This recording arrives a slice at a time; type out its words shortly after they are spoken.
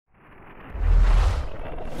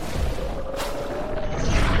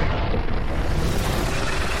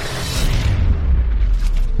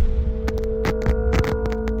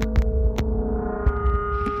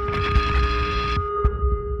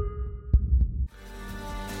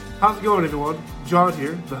How's it going, everyone? John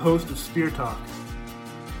here, the host of Spear Talk.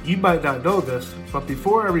 You might not know this, but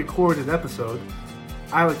before I record an episode,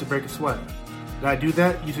 I like to break a sweat. And I do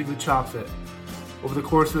that using the ChopFit. Over the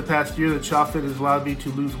course of the past year, the ChopFit has allowed me to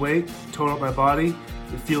lose weight, tone up my body,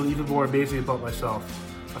 and feel even more amazing about myself.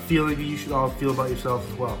 A feeling that you should all feel about yourselves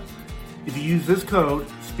as well. If you use this code,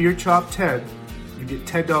 SpearChop10, you get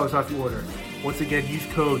 $10 off your order. Once again, use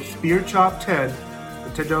code SpearChop10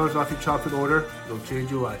 for $10 off your ChopFit order. It'll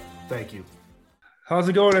change your life. Thank you. How's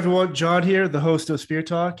it going, everyone? John here, the host of Spear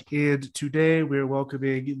Talk, and today we're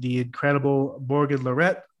welcoming the incredible Morgan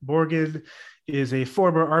Lorette. Morgan is a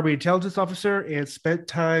former Army intelligence officer and spent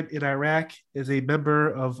time in Iraq as a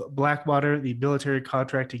member of Blackwater, the military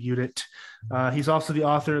contracting unit. He's also the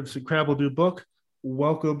author of this incredible new book,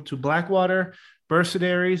 Welcome to Blackwater,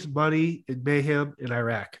 Mercenaries, Money, and Mayhem in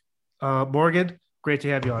Iraq. Morgan, great to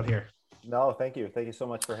have you on here. No, thank you. Thank you so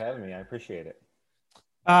much for having me. I appreciate it.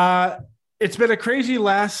 It's been a crazy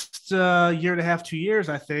last year and a half, 2 years,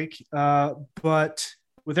 I think. But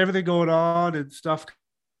with everything going on and stuff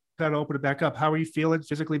kind of opening back up, how are you feeling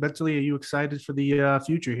physically, mentally? Are you excited for the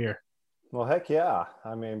future here? Well, heck yeah.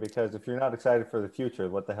 I mean, because if you're not excited for the future,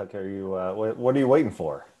 what the heck are you, what are you waiting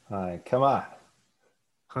for? Come on.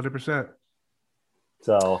 100%.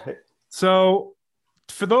 So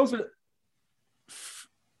for those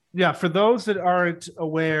that aren't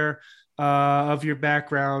aware of your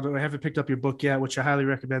background or haven't picked up your book yet, which I highly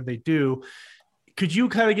recommend they do, could you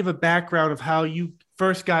kind of give a background of how you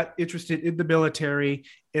first got interested in the military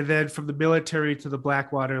and then from the military to the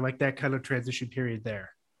Blackwater, like that kind of transition period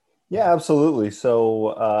there? Yeah, absolutely.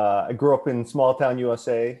 So I grew up in small town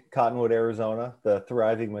USA, Cottonwood, Arizona, the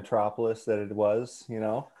thriving metropolis that it was,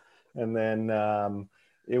 and then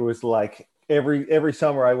it was like every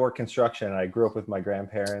summer I worked construction. I grew up with my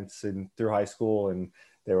grandparents and through high school, and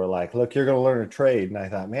they were like, look, you're going to learn a trade. And I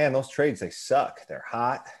thought, man, those trades, they suck. They're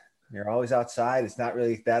hot. You're always outside. It's not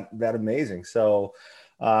really that amazing. So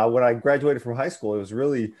when I graduated from high school, it was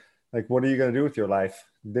really like, what are you going to do with your life?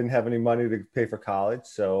 Didn't have any money to pay for college.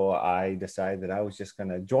 So I decided that I was just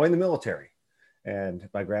going to join the military. And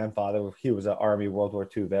my grandfather, he was an Army World War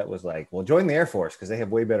II vet, was like, well, join the Air Force because they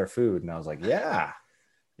have way better food. And I was like, yeah,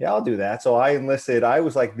 I'll do that. So I enlisted. I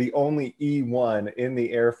was like the only E1 in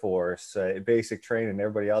the Air Force, basic training.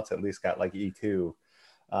 Everybody else at least got like E2.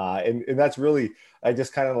 And that's really, I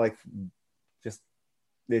just kind of like,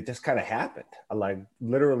 it just kind of happened. Like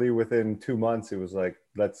literally within 2 months, it was like,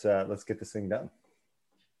 let's get this thing done.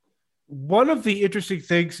 One of the interesting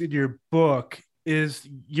things in your book is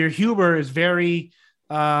your humor is very,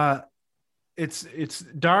 it's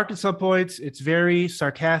dark at some points. It's very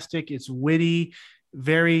sarcastic. It's witty.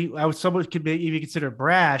 Someone could even consider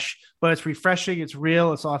brash, but it's refreshing. It's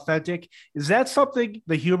real. It's authentic. Is that something,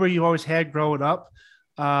 the humor you always had growing up?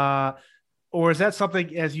 Or is that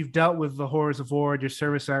something as you've dealt with the horrors of war and your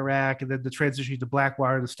service in Iraq and then the transition to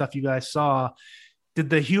Blackwater and the stuff you guys saw, did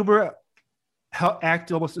the humor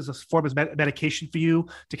act almost as a form of medication for you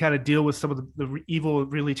to kind of deal with some of the evil,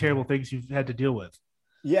 really terrible things you've had to deal with?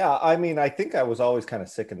 Yeah, I mean, I think I was always kind of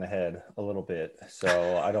sick in the head a little bit.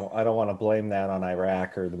 So I don't want to blame that on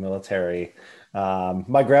Iraq or the military.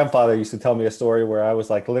 My grandfather used to tell me a story where I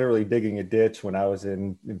was like literally digging a ditch when I was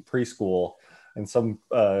in preschool, and some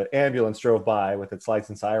ambulance drove by with its lights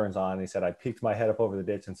and sirens on. And he said, I peeked my head up over the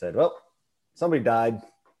ditch and said, well, somebody died.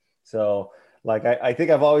 So like, I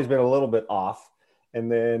think I've always been a little bit off. And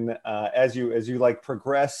then as you like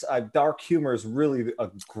progress, dark humor is really a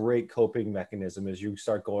great coping mechanism as you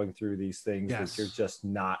start going through these things. Yes. That you're just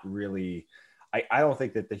not really, I don't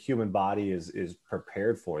think that the human body is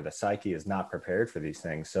prepared for. The psyche is not prepared for these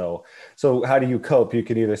things. So how do you cope? You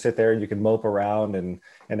can either sit there and you can mope around and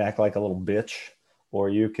act like a little bitch, or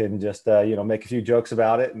you can just, make a few jokes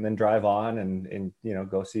about it and then drive on and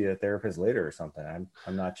go see a therapist later or something.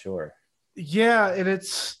 I'm not sure. Yeah. And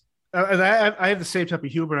I have the same type of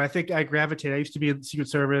humor. I think I gravitate. I used to be in the Secret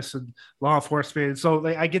Service and law enforcement. So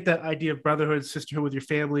I get that idea of brotherhood, sisterhood with your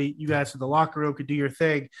family. You guys in the locker room could do your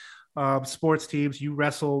thing. Sports teams, you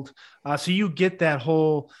wrestled. So you get that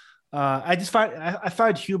whole, I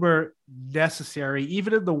find humor necessary,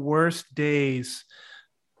 even in the worst days.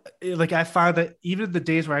 Like I find that even in the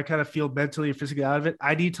days where I kind of feel mentally and physically out of it,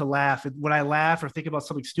 I need to laugh. And when I laugh or think about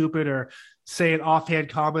something stupid or say an offhand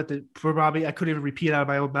comment that probably I couldn't even repeat out of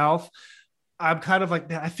my own mouth, I'm kind of like,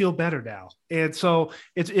 man, I feel better now. And so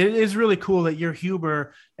it is really cool that your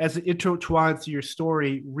humor, as it intertwines to your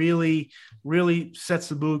story, really, really sets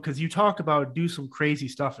the mood, because you talk about do some crazy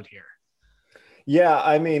stuff in here. Yeah,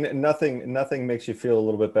 I mean, nothing makes you feel a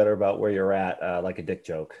little bit better about where you're at, like a dick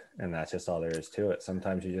joke, and that's just all there is to it.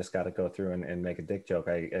 Sometimes you just got to go through and make a dick joke.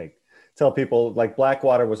 I tell people like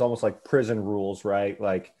Blackwater was almost like prison rules, right?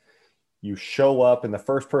 Like you show up, and the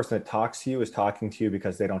first person that talks to you is talking to you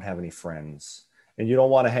because they don't have any friends, and you don't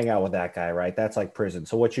want to hang out with that guy, right? That's like prison.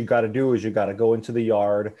 So what you got to do is you got to go into the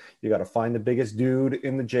yard, you got to find the biggest dude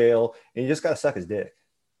in the jail, and you just got to suck his dick.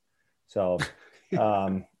 So.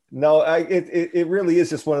 No, it really is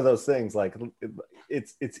just one of those things. Like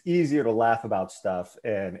it's easier to laugh about stuff,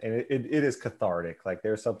 and it is cathartic. Like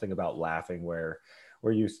there's something about laughing where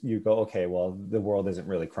you go, okay, well, the world isn't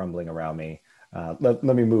really crumbling around me. Let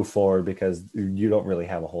me move forward because you don't really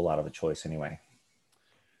have a whole lot of a choice anyway.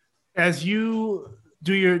 As you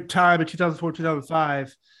do your time in 2004,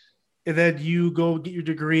 2005, and then you go get your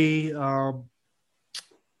degree, in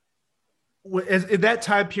that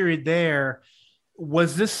time period there,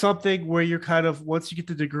 was this something where you're kind of, once you get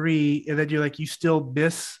the degree and then you're like, you still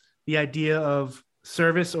miss the idea of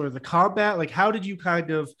service or the combat? Like, how did you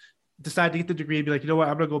kind of decide to get the degree and be like, you know what,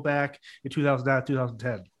 I'm going to go back in 2009,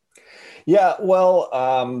 2010? Yeah,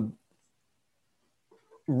 well,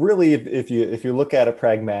 really, if you look at it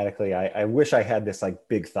pragmatically, I wish I had this like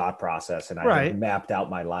big thought process and I had mapped out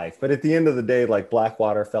my life. But at the end of the day, like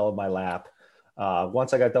Blackwater fell in my lap.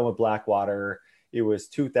 Once I got done with Blackwater, it was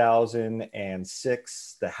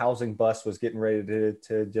 2006. The housing bust was getting ready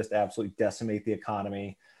to just absolutely decimate the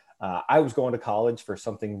economy. I was going to college for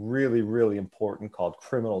something really, really important called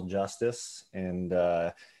criminal justice. And,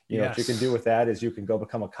 you know, what you can do with that is you can go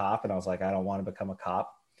become a cop. And I was like, I don't want to become a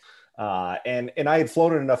cop. And I had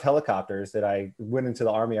flown in enough helicopters that I went into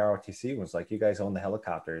the Army ROTC and was like, you guys own the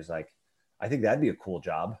helicopters. Like, I think that'd be a cool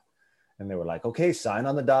job. And they were like, okay, sign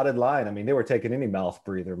on the dotted line. I mean, they were taking any mouth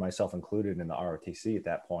breather, myself included, in the ROTC at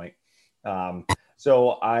that point.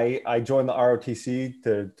 So I joined the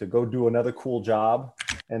ROTC to go do another cool job.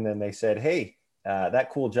 And then they said, hey,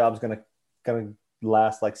 that cool job's going to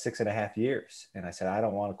last like 6.5 years. And I said, I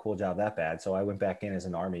don't want a cool job that bad. So I went back in as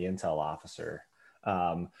an Army intel officer.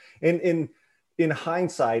 And in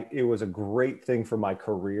hindsight, it was a great thing for my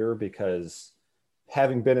career because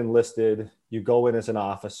having been enlisted, you go in as an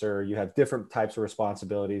officer, you have different types of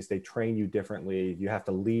responsibilities. They train you differently. You have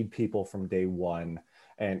to lead people from day one.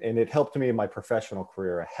 And it helped me in my professional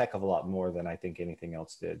career a heck of a lot more than I think anything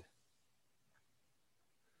else did.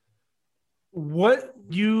 What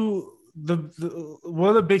you, the one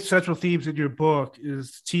of the big central themes in your book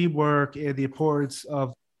is teamwork and the importance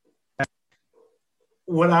of,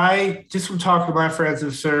 when I just from talking to my friends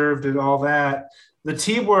who've served and all that, the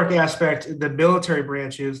teamwork aspect in the military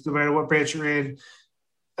branches, no matter what branch you're in,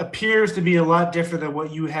 appears to be a lot different than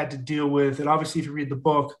what you had to deal with. And obviously, if you read the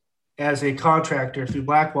book as a contractor through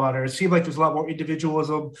Blackwater, it seemed like there's a lot more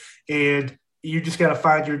individualism, and you just got to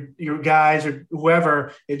find your guys or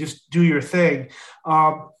whoever and just do your thing.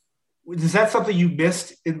 Is that something you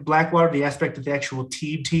missed in Blackwater, the aspect of the actual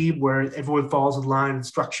team where everyone falls in line and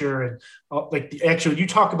structure and like the actual, you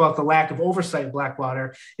talk about the lack of oversight in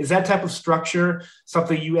Blackwater. Is that type of structure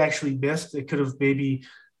something you actually missed that could have maybe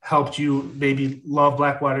helped you maybe love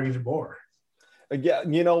Blackwater even more? Yeah,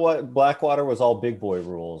 you know what? Blackwater was all big boy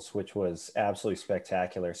rules, which was absolutely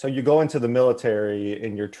spectacular. So you go into the military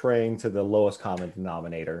and you're trained to the lowest common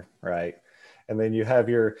denominator, right? And then you have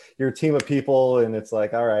your team of people, and it's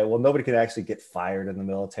like, all right, well, nobody can actually get fired in the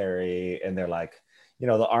military. And they're like, you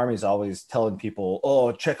know, the Army's always telling people,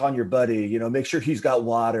 oh, check on your buddy, you know, make sure he's got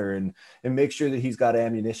water and make sure that he's got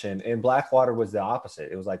ammunition. And Blackwater was the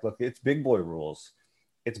opposite. It was like, look, it's big boy rules.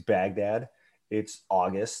 It's Baghdad. It's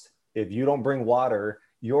August. If you don't bring water,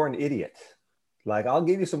 you're an idiot. Like, I'll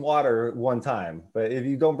give you some water one time, but if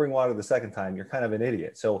you don't bring water the second time, you're kind of an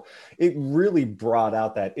idiot. So it really brought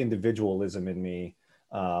out that individualism in me,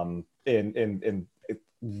 and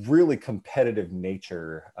really competitive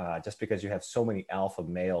nature, just because you have so many alpha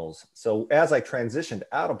males. So as I transitioned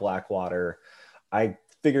out of Blackwater, I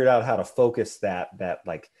figured out how to focus that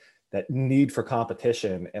need for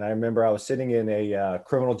competition. And I remember I was sitting in a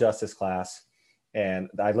criminal justice class, and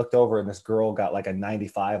I looked over and this girl got like a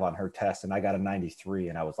 95 on her test and I got a 93,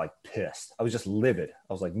 and I was like pissed. I was just livid.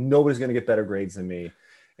 I was like, nobody's going to get better grades than me.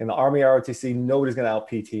 In the Army ROTC, nobody's going to out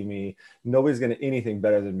PT me. Nobody's going to anything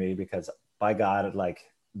better than me, because by God, like,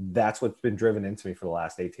 that's what's been driven into me for the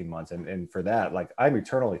last 18 months. And for that, like, I'm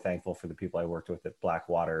eternally thankful for the people I worked with at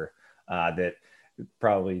Blackwater, that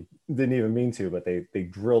probably didn't even mean to, but they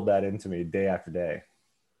drilled that into me day after day.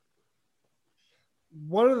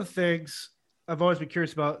 One of the things I've always been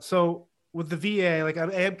curious about. So with the VA, like I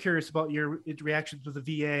am curious about your interactions with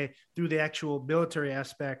the VA through the actual military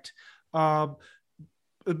aspect.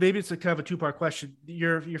 maybe it's a kind of a two-part question.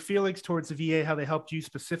 Your feelings towards the VA, how they helped you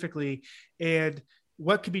specifically, and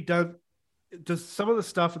what could be done. Does some of the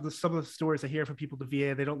stuff and some of the stories I hear from people at the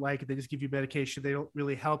VA, they don't like it. They just give you medication. They don't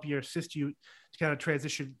really help you or assist you to kind of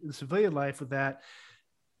transition in civilian life with that.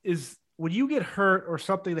 Is when you get hurt or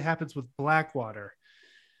something that happens with Blackwater,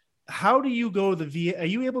 how do you go to the VA? Are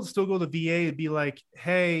you able to still go to the VA and be like,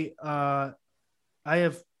 hey, I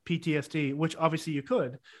have PTSD, which obviously you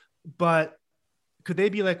could, but could they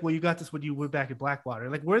be like, well, you got this when you went back in Blackwater?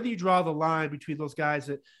 Like, where do you draw the line between those guys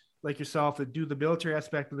that, like yourself, that do the military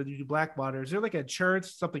aspect and then you do Blackwater? Is there like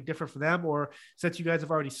insurance, something different for them? Or since you guys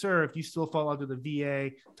have already served, you still fall under the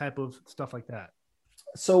VA type of stuff like that?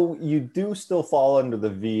 So you do still fall under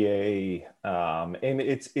the VA, and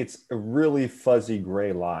it's a really fuzzy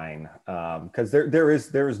gray line because there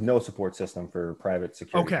is no support system for private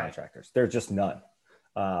security contractors. There's just none.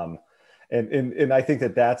 And I think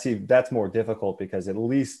that's more difficult because at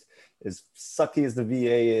least as sucky as the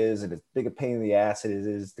VA is and as big a pain in the ass it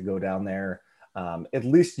is to go down there, at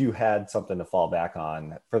least you had something to fall back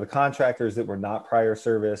on. For the contractors that were not prior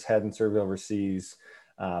service, hadn't served overseas,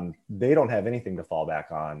 they don't have anything to fall back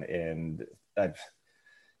on. And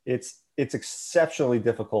it's exceptionally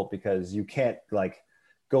difficult because you can't like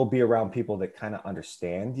go be around people that kind of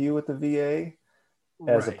understand you at the VA.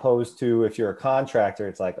 As opposed to if you're a contractor,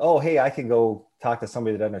 it's like, oh, hey, I can go talk to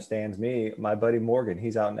somebody that understands me. My buddy Morgan,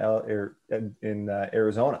 he's out in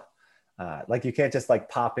Arizona. Like you can't just like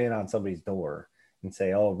pop in on somebody's door and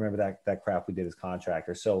say, oh, remember that crap we did as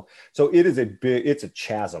contractors. So it's a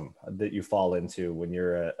chasm that you fall into when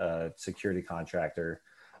you're a security contractor.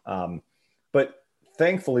 But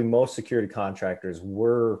thankfully, most security contractors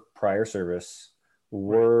were prior service,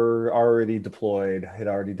 were already deployed, had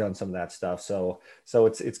already done some of that stuff. So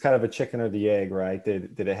it's kind of a chicken or the egg, right?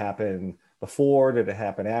 Did it happen before? Did it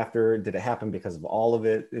happen after? Did it happen because of all of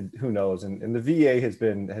it? Who knows? And the VA has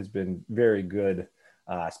been very good,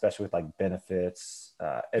 especially with like benefits,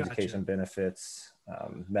 education benefits,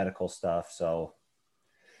 medical stuff. So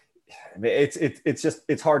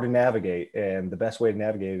it's hard to navigate, and the best way to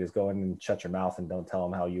navigate it is go in and shut your mouth and don't tell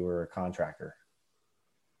them how you were a contractor.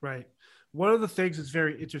 Right. One of the things that's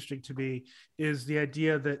very interesting to me is the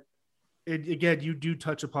idea that, again, you do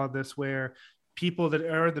touch upon this, where people that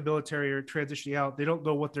are in the military or transitioning out, they don't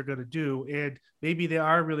know what they're going to do. And maybe they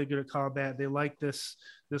are really good at combat. They like this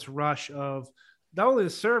rush of not only the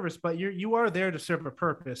service, but you are there to serve a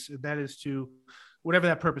purpose, and that is to whatever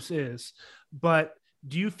that purpose is. But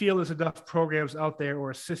do you feel there's enough programs out there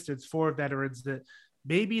or assistance for veterans that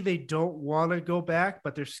maybe they don't want to go back,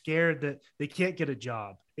 but they're scared that they can't get a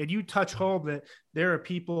job? And you touch home that there are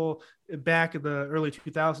people back in the early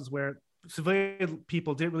 2000s where civilian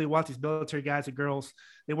people didn't really want these military guys and girls.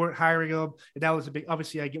 They weren't hiring them. And that was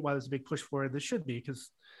obviously I get why there's a big push for it. This should be, because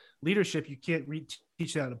leadership, you can't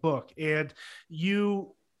teach that in a book. And do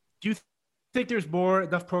you think there's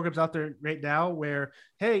enough programs out there right now where,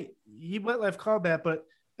 hey, you might have combat, but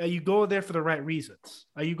are you going there for the right reasons?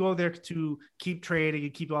 Are you going there to keep training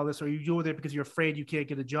and keep all this? Or are you going there because you're afraid you can't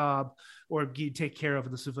get a job or get taken care of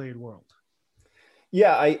in the civilian world?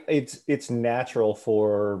 Yeah, it's natural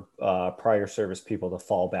for prior service people to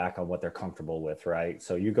fall back on what they're comfortable with, right?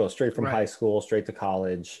 So you go straight from high school, straight to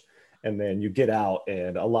college, and then you get out,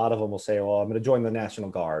 and a lot of them will say, well, I'm going to join the National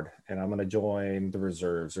Guard and I'm going to join the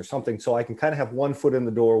reserves or something. So I can kind of have one foot in the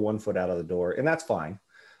door, one foot out of the door, and that's fine.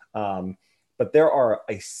 But there are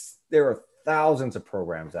thousands of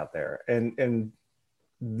programs out there. And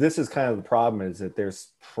this is kind of the problem, is that there's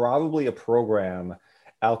probably a program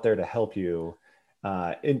out there to help you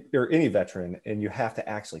or any veteran, and you have to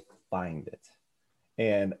actually find it.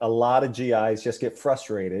 And a lot of GIs just get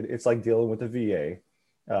frustrated. It's like dealing with the VA.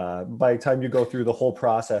 By the time you go through the whole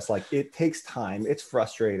process, like it takes time, it's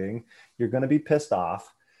frustrating. You're going to be pissed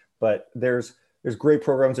off, but there's great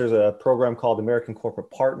programs. There's a program called American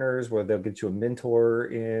Corporate Partners where they'll get you a mentor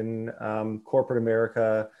in corporate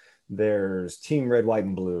America. There's Team Red, White,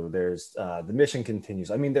 and Blue. There's The Mission Continues.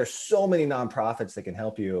 I mean, there's so many nonprofits that can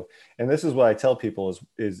help you. And this is what I tell people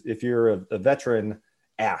is if you're a veteran,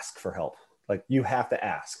 ask for help. Like, you have to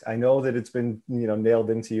ask. I know that it's been, nailed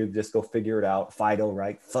into you. Just go figure it out. Fido,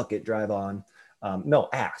 right? Fuck it, drive on. No,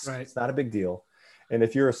 ask. Right. It's not a big deal. And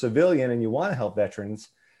if you're a civilian and you want to help veterans,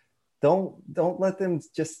 don't let them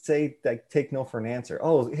just say, like, take no for an answer.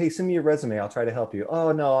 Oh, hey, send me your resume. I'll try to help you.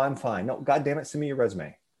 Oh, no, I'm fine. No, God damn it, send me your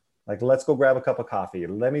resume. Like, let's go grab a cup of coffee.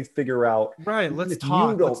 Let me figure out. Right. Let's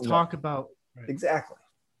talk. Let's talk about. Right. Exactly.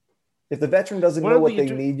 If the veteran doesn't know what they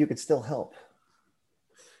need, you could still help.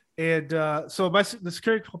 And so the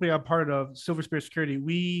security company I'm part of, Silver Spear Security,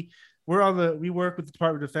 we we work with the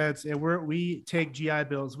Department of Defense, and we take GI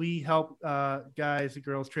Bills. We help guys and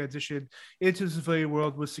girls transition into the civilian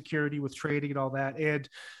world with security, with training, and all that. And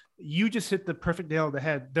you just hit the perfect nail on the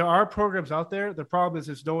head. There are programs out there. The problem is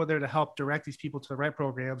there's no one there to help direct these people to the right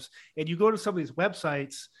programs. And you go to some of these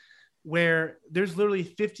websites where there's literally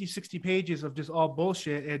 50, 60 pages of just all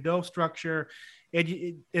bullshit and no structure.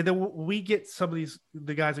 And then we get some of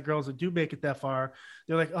the guys and girls that do make it that far.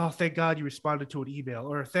 They're like, oh, thank God you responded to an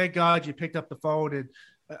email, or thank God you picked up the phone. And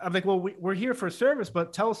I'm like, well, we're here for a service,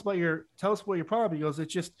 but tell us what your problem. He goes,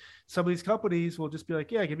 it's just some of these companies will just be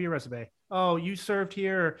like, yeah, give me a resume. Oh, you served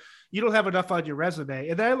here. You don't have enough on your resume.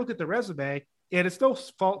 And then I look at the resume, and it's no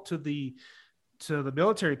fault to the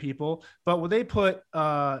military people, but when they put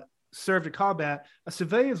served in combat, a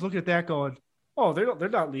civilian's looking at that going, oh, they're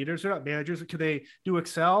not leaders, they're not managers. Can they do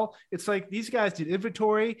Excel? It's like these guys did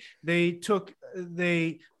inventory, they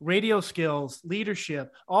radio skills,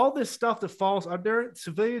 leadership, all this stuff that falls under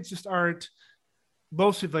civilians.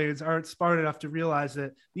 Most civilians aren't smart enough to realize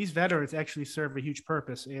that these veterans actually serve a huge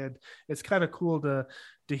purpose. And it's kind of cool to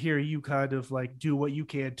hear you kind of like do what you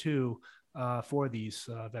can too for these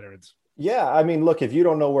veterans. Yeah, I mean, look, if you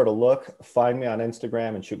don't know where to look, find me on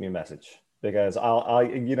Instagram and shoot me a message, because I'll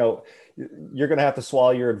you're going to have to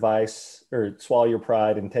swallow your advice or swallow your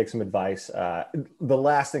pride and take some advice. The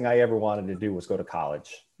last thing I ever wanted to do was go to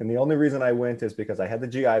college. And the only reason I went is because I had the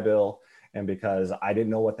GI Bill and because I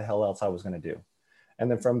didn't know what the hell else I was going to do.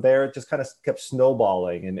 And then from there, it just kind of kept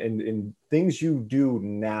snowballing, and things you do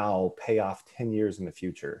now pay off 10 years in the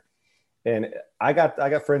future. And I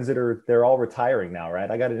got friends they're all retiring now,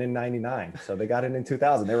 right? I got it in 99. So they got it in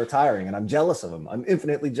 2000. They're retiring, and I'm jealous of them. I'm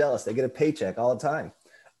infinitely jealous. They get a paycheck all the time.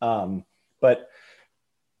 But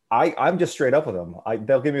I'm just straight up with them.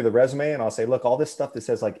 They'll give me the resume and I'll say, look, all this stuff that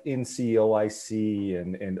says like NCOIC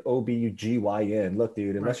and OBGYN. Look,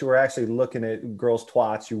 dude, unless you were actually looking at girls'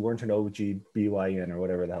 twats, you weren't an OGBYN or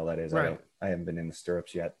whatever the hell that is. Right. I haven't been in the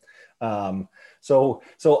stirrups yet. So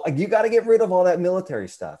you got to get rid of all that military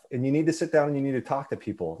stuff, and you need to sit down and you need to talk to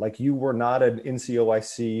people. Like, you were not an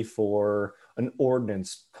NCOIC for an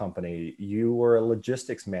ordnance company. You were a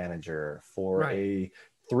logistics manager for a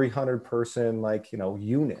 300 person,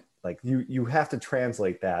 unit. Like you have to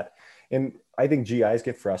translate that. And I think GIs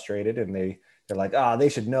get frustrated and they're like, they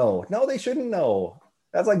should know. No, they shouldn't know.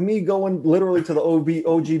 That's like me going literally to the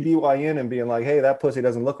OGBYN and being like, hey, that pussy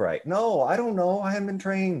doesn't look right. No, I don't know. I haven't been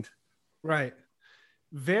trained. Right.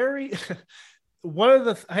 I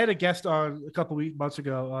had a guest on a couple months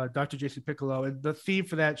ago, Dr. Jason Piccolo, and the theme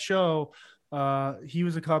for that show, he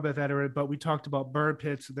was a combat veteran, but we talked about burn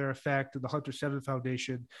pits and their effect and the Hunter 7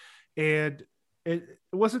 Foundation. And it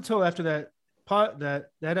wasn't until after that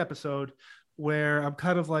episode where I'm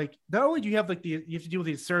kind of like, not only do you have you have to deal with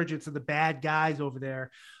the insurgents and the bad guys over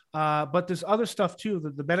there, but there's other stuff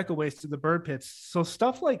too, the medical waste and the burn pits. So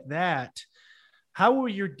stuff like that. How were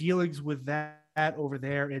your dealings with that over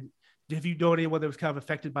there? And have you known anyone that was kind of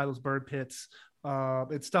affected by those burn pits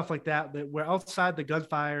and stuff like that were outside the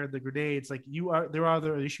gunfire and the grenades? Like there are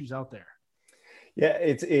other issues out there. Yeah,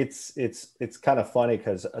 it's kind of funny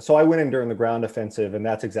because I went in during the ground offensive, and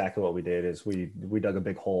that's exactly what we did. Is we dug a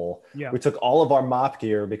big hole. Yeah. We took all of our mop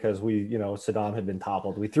gear because Saddam had been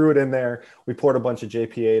toppled. We threw it in there. We poured a bunch of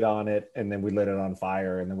JP8 on it, and then we lit it on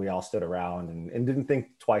fire. And then we all stood around and didn't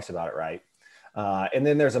think twice about it, right? And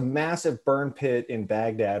then there's a massive burn pit in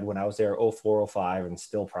Baghdad when I was there 04, 05, and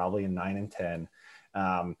still probably in 9 and 10.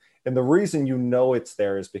 And the reason it's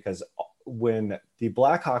there is because when the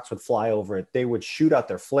Blackhawks would fly over it, they would shoot out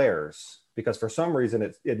their flares because for some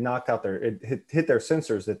reason it knocked out it hit their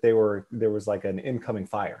sensors that there was like an incoming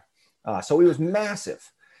fire. So it was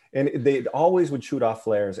massive, and they always would shoot off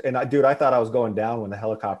flares. And I thought I was going down when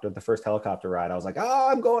the first helicopter ride, I was like,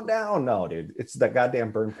 I'm going down. No, dude, it's that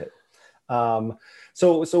goddamn burn pit.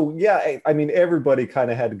 So yeah, I mean, everybody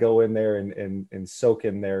kind of had to go in there and soak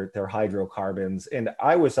in their hydrocarbons. And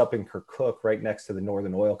I was up in Kirkuk right next to the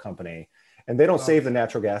Northern Oil Company, and they don't save the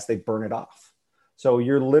natural gas, they burn it off. So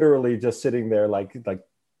you're literally just sitting there like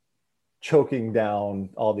choking down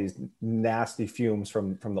all these nasty fumes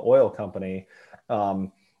from the oil company.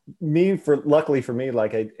 Luckily for me,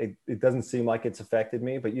 it doesn't seem like it's affected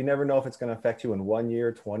me, but you never know if it's going to affect you in 1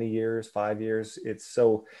 year, 20 years, 5 years. It's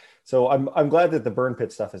so I'm glad that the burn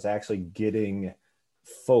pit stuff is actually getting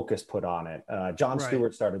focus put on it. John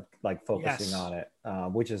Stewart started focusing on it,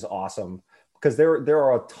 which is awesome because there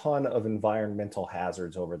are a ton of environmental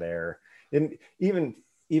hazards over there. And even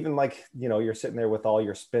you're sitting there with all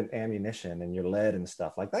your spent ammunition and your lead and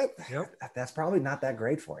stuff like that. Yep. That's probably not that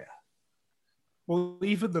great for you. Well,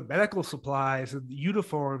 even the medical supplies and the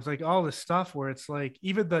uniforms, like all this stuff, where it's like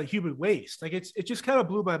even the human waste, like it just kind of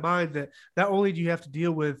blew my mind that not only do you have to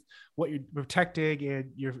deal with what you're protecting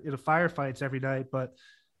and you're in a firefights every night, but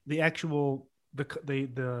the actual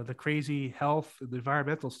the crazy health and the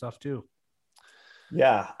environmental stuff too.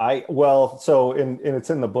 Yeah, well, so and it's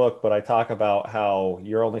in the book, but I talk about how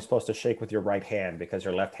you're only supposed to shake with your right hand because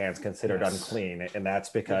your left hand's considered Yes. unclean. And that's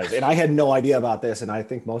because, and Yes. I had no idea about this, and I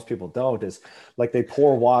think most people don't, is like they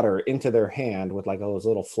pour water into their hand with like those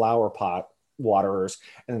little flower pot waterers,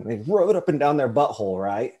 and they rub it up and down their butthole,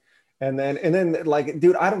 right? And then like,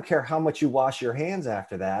 dude, I don't care how much you wash your hands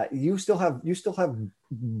after that, you still have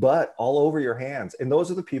butt all over your hands. And those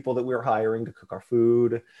are the people that we're hiring to cook our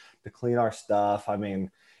food, to clean our stuff. I mean,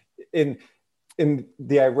 in in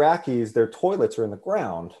the Iraqis, their toilets are in the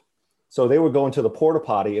ground. So they would go into the porta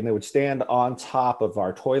potty and they would stand on top of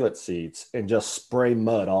our toilet seats and just spray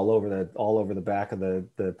mud all over the back of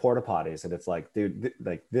the porta potties. And it's like, dude,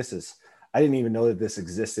 like this is, I didn't even know that this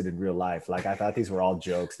existed in real life. Like I thought these were all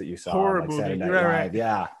jokes that you saw on Horror like movie. Saturday You're Night right. Live.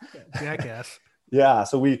 Yeah. Jackass. Yeah,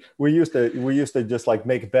 so we used to just like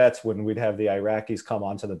make bets when we'd have the Iraqis come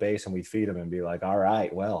onto the base and we'd feed them and be like, all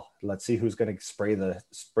right, well, let's see who's going to spray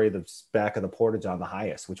the back of the portage on the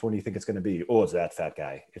highest. Which one do you think it's going to be? Oh, it's that fat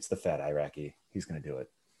guy. It's the fat Iraqi. He's going to do it.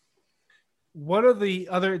 One of the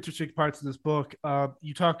other interesting parts of this book,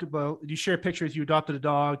 you talk about, you share pictures, you adopted a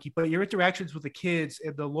dog, but your interactions with the kids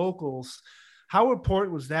and the locals, how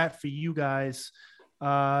important was that for you guys?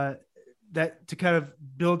 Uh, that to kind of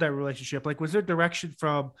build that relationship? Like, was there direction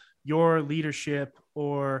from your leadership,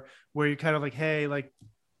 or where you kind of like, hey, like,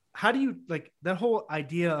 how do you like that whole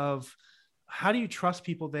idea of how do you trust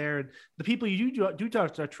people there? And the people you do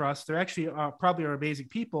trust, they're actually probably are amazing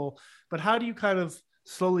people, but how do you kind of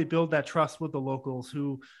slowly build that trust with the locals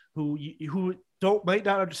who don't might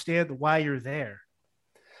not understand why you're there?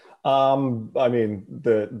 I mean,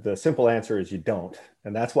 the simple answer is you don't,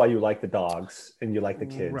 and that's why you like the dogs and you like the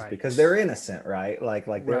kids because Right. they're innocent, right? Like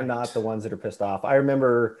they're not Right. the ones that are pissed off. I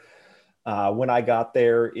remember when I got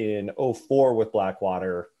there in '04 with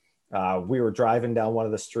Blackwater, we were driving down one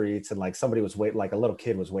of the streets and like somebody was waiting, like a little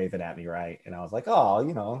kid was waving at me, right? And I was like,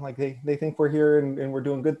 oh, like they think we're here and we're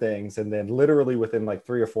doing good things. And then literally within like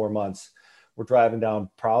 3 or 4 months, we're driving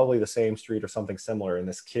down probably the same street or something similar. And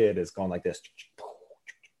this kid is going like this,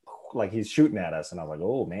 like he's shooting at us. And I was like,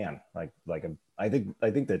 oh man, I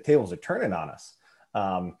think the tables are turning on us.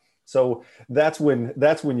 So that's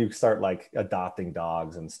when you start like adopting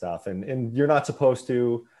dogs and stuff, and you're not supposed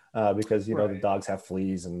to because the Right. dogs have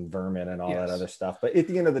fleas and vermin and all that Yes. other stuff. But at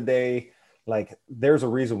the end of the day, like there's a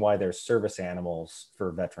reason why there's service animals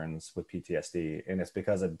for veterans with PTSD, and it's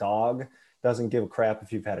because a dog doesn't give a crap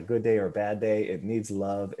if you've had a good day or a bad day. It needs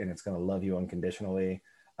love, and it's going to love you unconditionally.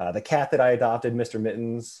 The cat that I adopted, Mr.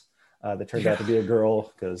 Mittens, that turned out Yeah. to be a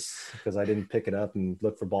girl because I didn't pick it up and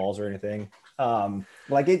look for balls or anything.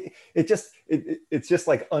 Like it's just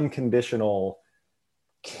like unconditional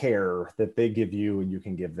care that they give you and you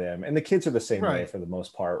can give them. And the kids are the same way Right. for the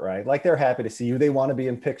most part, right? Like they're happy to see you. They want to be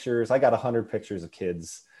in pictures. I got 100 pictures of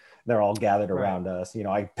kids. They're all gathered Right. around us.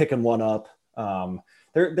 I picking one up.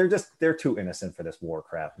 They're too innocent for this war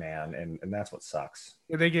crap, man, and that's what sucks.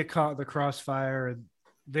 And they get caught in the crossfire, and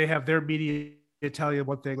they have their media tell you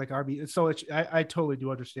one thing, like our media. So I totally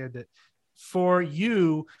do understand it. For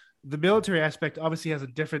you, the military aspect obviously has a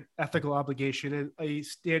different ethical obligation and a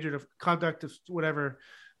standard of conduct of whatever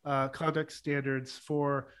conduct standards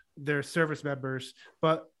for their service members.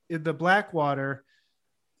 But in the Blackwater,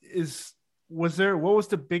 is was there what was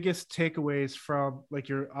the biggest takeaways from like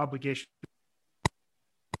your obligation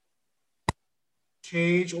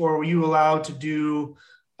change, or were you allowed to do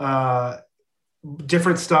uh,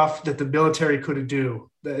 different stuff that the military couldn't do?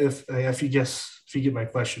 If you get my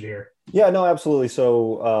question here. Yeah, no, absolutely.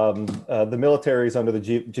 So the military is under the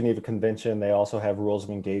Geneva Convention. They also have rules of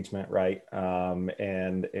engagement, right?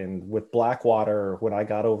 And with Blackwater, when I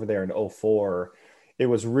got over there in '04, it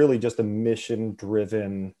was really just a mission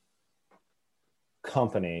driven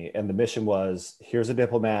company. And the mission was, here's a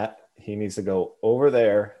diplomat. He needs to go over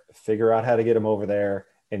there, figure out how to get him over there,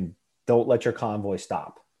 and don't let your convoy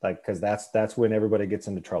stop. Like, because that's when everybody gets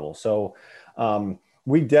into trouble. So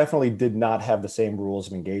we definitely did not have the same rules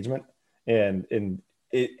of engagement, and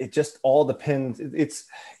it just all depends. It's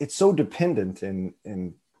so dependent,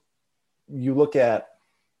 and you look at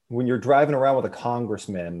when you're driving around with a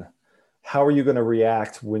congressman, how are you going to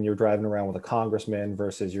react when you're driving around with a congressman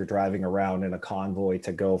versus you're driving around in a convoy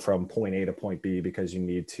to go from point A to point B because you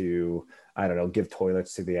need to, I don't know, give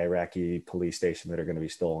toilets to the Iraqi police station that are going to be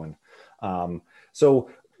stolen. So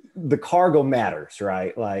the cargo matters,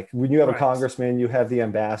 right? Like when you have a Right. congressman, you have the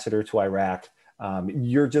ambassador to Iraq.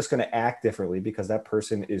 You're just going to act differently because that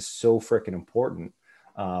person is so freaking important,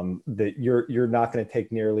 that you're not going to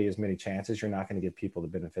take nearly as many chances. You're not going to give people the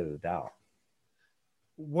benefit of the doubt.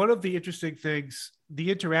 One of the interesting things,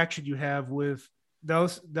 the interaction you have with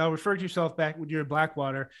those, now referring to yourself back when you're in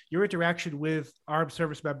Blackwater, your interaction with armed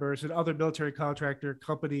service members and other military contractor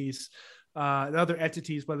companies, and other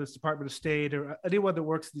entities, whether it's Department of State or anyone that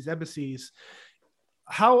works in these embassies,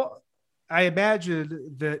 how I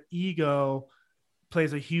imagine that ego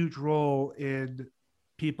plays a huge role in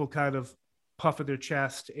people kind of puffing their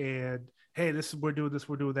chest and, hey, this is, we're doing this,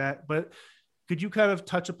 we're doing that. But could you kind of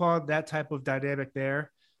touch upon that type of dynamic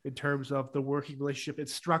there in terms of the working relationship and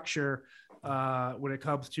structure, when it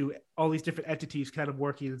comes to all these different entities kind of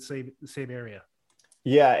working in the same area?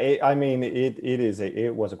 Yeah,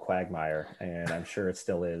 it was a quagmire, and I'm sure it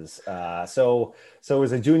still is. So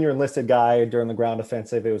as a junior enlisted guy during the ground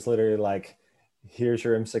offensive, it was literally like, here's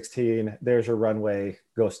your M16, there's your runway,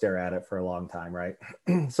 go stare at it for a long time, right?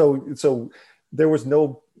 So there was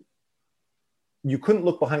no, you couldn't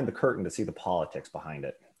look behind the curtain to see the politics behind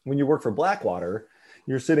it. When you work for Blackwater,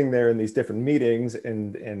 you're sitting there in these different meetings,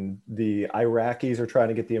 and the Iraqis are trying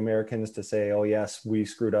to get the Americans to say, oh yes, we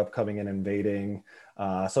screwed up coming in invading,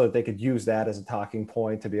 so that they could use that as a talking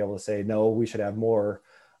point to be able to say, no, we should have more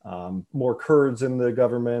Kurds in the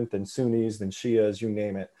government than Sunnis, than Shias, you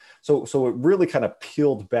name it. So it really kind of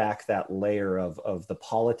peeled back that layer of the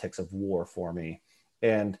politics of war for me.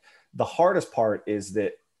 And the hardest part is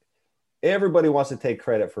that everybody wants to take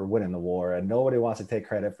credit for winning the war, and nobody wants to take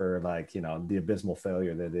credit for, like, you know, the abysmal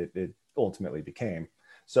failure that it ultimately became.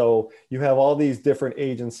 So you have all these different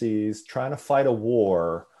agencies trying to fight a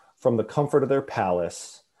war from the comfort of their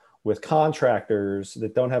palace with contractors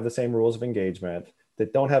that don't have the same rules of engagement,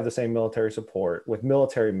 that don't have the same military support, with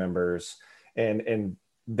military members, and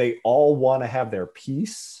they all want to have their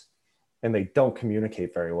peace, and they don't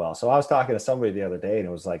communicate very well. So I was talking to somebody the other day, and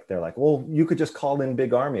it was like, they're like, well, you could just call in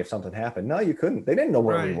Big Army if something happened. No, you couldn't. They didn't know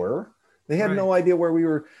where we were. They had no idea where we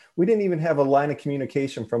were. We didn't even have a line of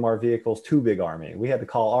communication from our vehicles to Big Army. We had to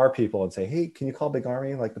call our people and say, hey, can you call Big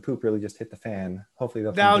Army? Like, the poop really just hit the fan. Hopefully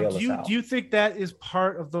they'll Now, bail us out. do you think that is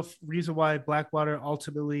part of the reason why Blackwater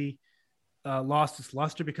ultimately lost its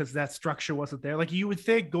luster, because that structure wasn't there? Like, you would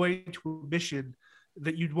think going to a mission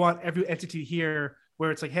that you'd want every entity here, where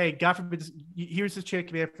it's like, hey, God forbid, here's the chain of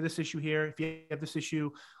command for this issue here. If you have this issue,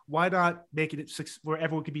 why not make it where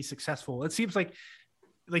everyone can be successful? It seems like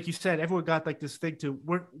you said, everyone got like this thing to,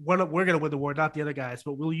 we're going to win the war, not the other guys,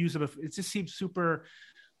 but we'll use them. If it just seems super,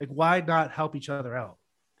 like, why not help each other out?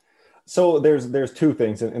 So there's two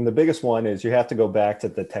things. And the biggest one is you have to go back to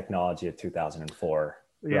the technology of 2004.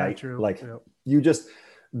 Yeah, right? true. Like, yeah.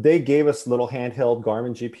 They gave us little handheld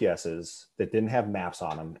Garmin GPSs that didn't have maps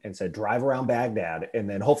on them and said, drive around Baghdad. And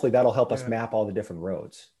then hopefully that'll help us map all the different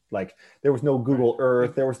roads. Like, there was no Google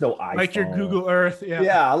Earth. There was no iPhone. Like your Google Earth. Yeah.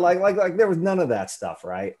 Yeah. Like there was none of that stuff.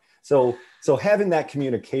 Right. So having that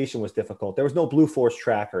communication was difficult. There was no Blue Force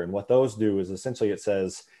tracker. And what those do is essentially it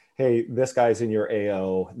says, hey, this guy's in your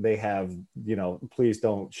AO. They have, please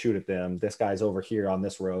don't shoot at them. This guy's over here on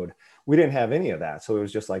this road. We didn't have any of that. So it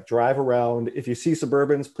was just like, drive around. If you see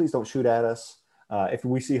Suburbans, please don't shoot at us. If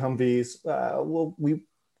we see Humvees,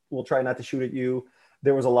 we'll try not to shoot at you.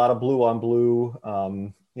 There was a lot of blue on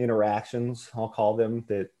blue interactions, I'll call them,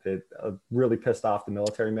 that really pissed off the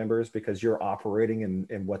military members, because you're operating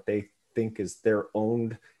in what they think is their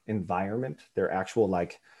owned environment, their actual,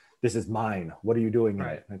 like, this is mine. What are you doing in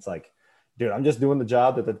it? And it's like, dude, I'm just doing the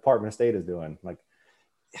job that the Department of State is doing. Like,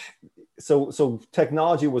 so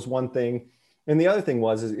technology was one thing. And the other thing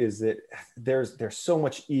is that there's so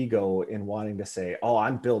much ego in wanting to say, oh,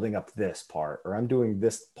 I'm building up this part, or I'm doing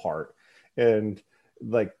this part. And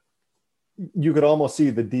like, you could almost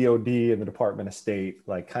see the DOD and the Department of State,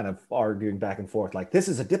 like, kind of arguing back and forth. Like, this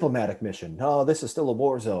is a diplomatic mission. No, this is still a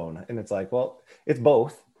war zone. And it's like, well, it's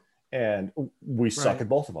both. And we suck at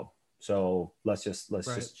both of them. So let's just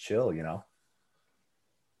chill,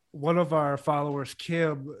 One of our followers,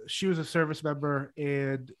 Kim, she was a service member,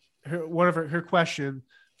 and her question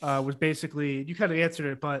was basically, you kind of answered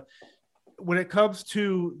it, but when it comes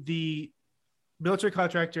to the military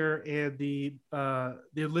contractor and the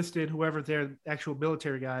enlisted, whoever they're actual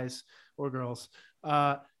military guys or girls,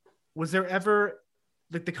 was there ever,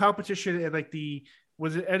 like, the competition and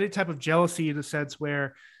was there any type of jealousy, in a sense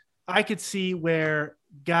where I could see where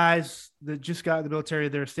guys that just got in the military,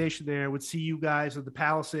 they're stationed there, would see you guys at the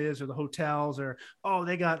palaces or the hotels, or, oh,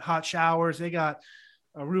 they got hot showers, they got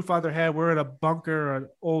a roof on their head, we're in a bunker or an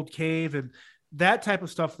old cave, and that type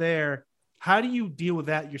of stuff there. how do you deal with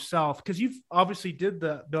that yourself? Because you've obviously did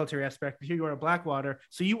the military aspect. Here you are at Blackwater,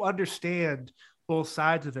 so you understand both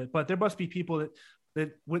sides of it. But there must be people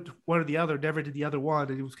that went one or the other, never did the other one,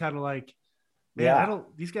 and it was kind of like, man, I Yeah.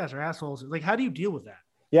 don't. These guys are assholes. Like, how do you deal with that?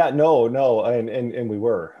 Yeah, no, and we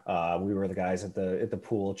were the guys at the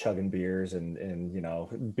pool chugging beers and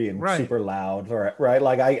being Right, super loud, right?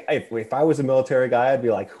 Like if I was a military guy, I'd be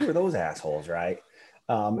like, who are those assholes, right?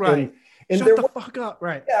 Um, right. and and Shut there the was, fuck up.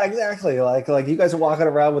 Right, yeah, exactly. Like you guys are walking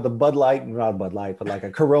around with a Bud Light, not a Bud Light, but like a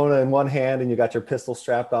Corona in one hand, and you got your pistol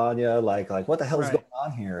strapped on you. Like what the hell is right, going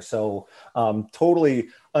on here? So totally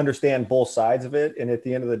understand both sides of it. And at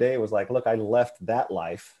the end of the day, it was like, look, I left that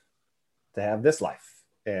life to have this life,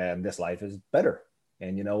 and this life is better.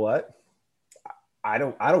 And you know what? I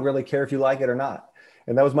don't really care if you like it or not.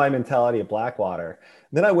 And that was my mentality at Blackwater.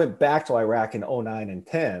 And then I went back to Iraq in '09 and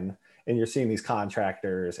 10, and you're seeing these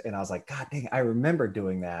contractors, and I was like, God dang, I remember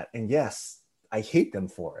doing that. And yes, I hate them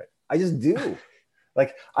for it. I just do.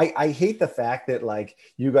 Like I hate the fact that like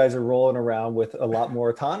you guys are rolling around with a lot more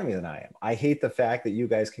autonomy than I am. I hate the fact that you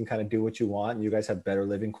guys can kind of do what you want, and you guys have better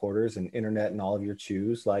living quarters and internet and all of your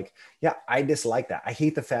choose. Like, yeah, I dislike that. I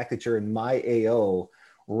hate the fact that you're in my AO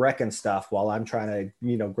wrecking stuff while I'm trying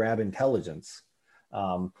to, grab intelligence.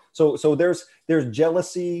 So there's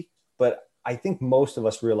jealousy, but I think most of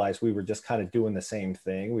us realized we were just kind of doing the same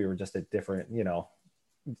thing. We were just at different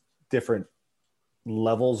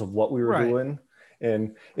levels of what we were right. doing.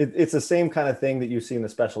 And it's the same kind of thing that you see in the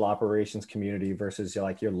special operations community versus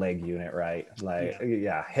like your leg unit, right? Like,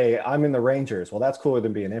 yeah, hey, I'm in the Rangers. Well, that's cooler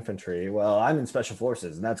than being infantry. Well, I'm in special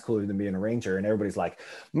forces, and that's cooler than being a Ranger. And everybody's like,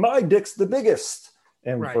 my dick's the biggest.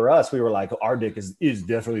 And Right. for us, we were like, our dick is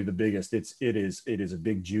definitely the biggest. It is a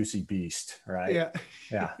big juicy beast, right? Yeah.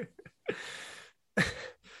 Yeah.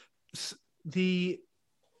 The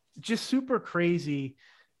just super crazy,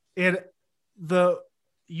 and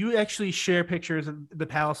you actually share pictures of the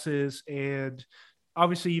palaces, and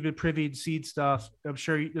obviously you've been privy and seen stuff. I'm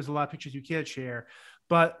sure there's a lot of pictures you can't share,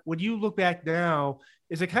 but when you look back now,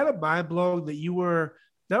 is it kind of mind blowing that you were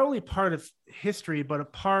not only part of history but a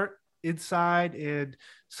part inside and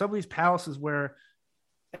some of these palaces where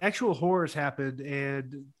actual horrors happened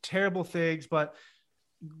and terrible things? But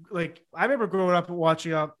like I remember growing up and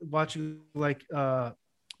watching like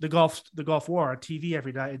the Gulf War on TV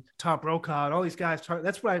every night, and Tom Brokaw and all these guys.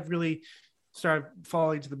 That's when I really started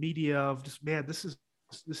falling into the media of just, man, this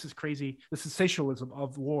is crazy, the sensationalism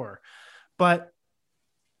of war. But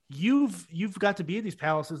you've got to be in these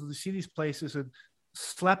palaces and see these places and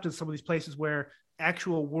slept in some of these places where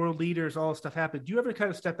actual world leaders, all this stuff happened. Do you ever kind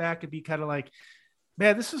of step back and be kind of like,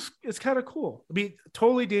 man, it's kind of cool? I mean,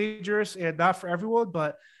 totally dangerous and not for everyone,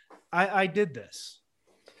 but I did this.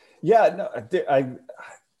 Yeah, no,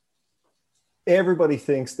 everybody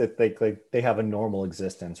thinks that they have a normal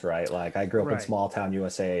existence, right? Like I grew up in small town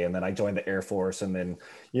USA, and then I joined the Air Force, and then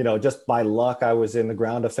just by luck I was in the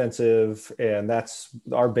ground offensive, and that's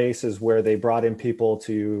our base is where they brought in people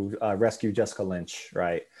to rescue Jessica Lynch,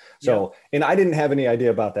 right? So and I didn't have any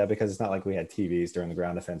idea about that because it's not like we had TVs during the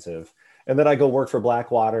ground offensive. And then I go work for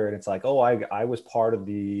Blackwater, and it's like, oh, I was part of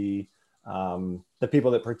the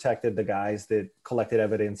people that protected the guys that collected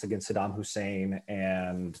evidence against Saddam Hussein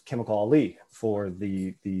and Chemical Ali for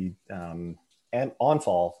the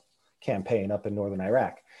Anfal campaign up in northern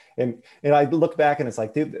Iraq. And I look back and it's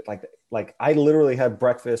like, dude, like I literally had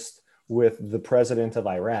breakfast with the president of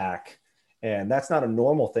Iraq, and that's not a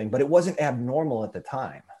normal thing, but it wasn't abnormal at the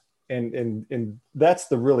time. And that's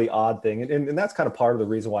the really odd thing. And that's kind of part of the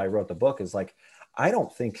reason why I wrote the book is like, I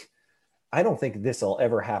don't think this will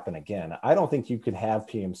ever happen again. I don't think you can have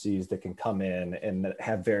PMCs that can come in and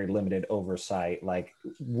have very limited oversight. Like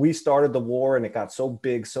we started the war and it got so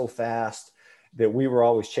big so fast that we were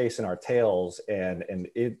always chasing our tails. And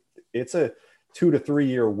it's a 2 to 3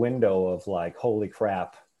 year window of like, holy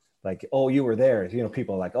crap. Like, oh, you were there.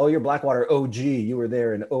 People are like, oh, you're Blackwater OG. You were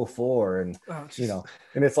there in '04. And,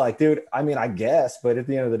 and it's like, dude, I mean, I guess, but at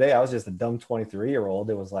the end of the day, I was just a dumb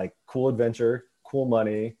 23-year-old. It was like cool adventure, cool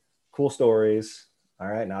money, cool stories. All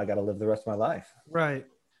right, now I got to live the rest of my life. Right.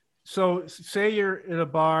 So say you're in a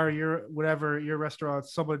bar, you're whatever, you're a restaurant,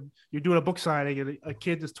 you're doing a book signing, and a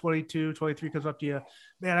kid that's 22, 23 comes up to you,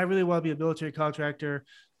 man, I really want to be a military contractor,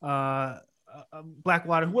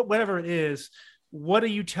 Blackwater, whatever it is. What are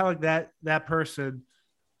you telling that person?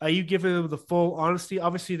 Are you giving them the full honesty?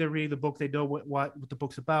 Obviously, they're reading the book. They know what the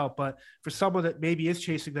book's about. But for someone that maybe is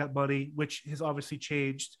chasing that money, which has obviously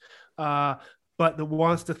changed, but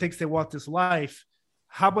that thinks they want this life,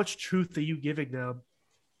 how much truth are you giving them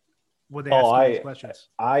when they Oh, ask you these questions?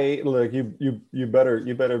 I look, you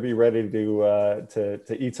better be ready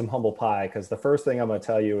to eat some humble pie, because the first thing I'm going to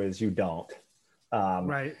tell you is you don't. Um,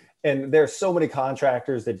 Right. and there's so many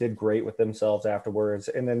contractors that did great with themselves afterwards,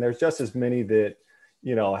 and then there's just as many that,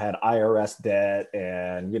 had IRS debt,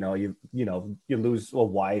 and you lose a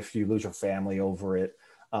wife, you lose your family over it.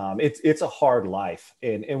 It's a hard life,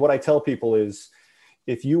 and what I tell people is,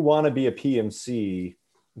 if you want to be a PMC,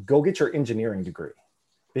 go get your engineering degree,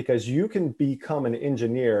 because you can become an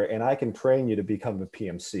engineer and I can train you to become a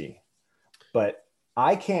PMC, but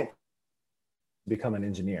I can't become an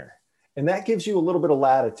engineer. And that gives you a little bit of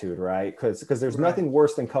latitude, right? Because there's Right. nothing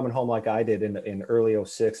worse than coming home like I did in early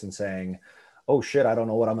 '06 and saying, oh shit, I don't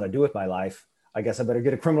know what I'm going to do with my life. I guess I better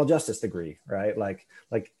get a criminal justice degree, right? Like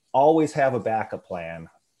always have a backup plan.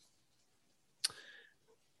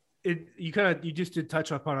 You just did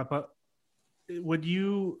touch upon it, but would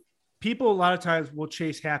you people a lot of times will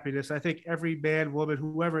chase happiness. I think every man, woman,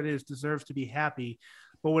 whoever it is, deserves to be happy.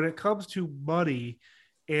 But when it comes to money,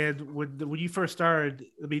 and when you first started,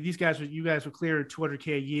 I mean, you guys were clearing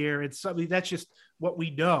 200K a year, and something that's just what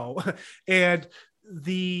we know. And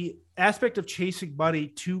the aspect of chasing money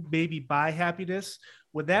to maybe buy happiness,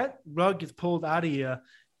 when that rug gets pulled out of you,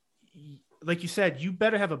 like you said, you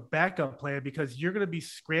better have a backup plan, because you're going to be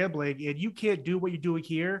scrambling, and you can't do what you're doing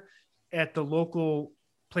here at the local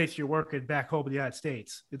place you're working back home in the United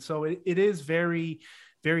States. And so it is very,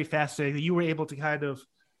 very fascinating that you were able to kind of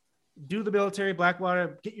do the military,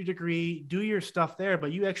 Blackwater, get your degree, do your stuff there,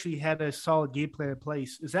 but you actually had a solid game plan in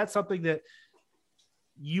place. Is that something that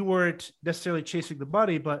you weren't necessarily chasing the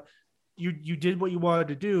money, but you did what you wanted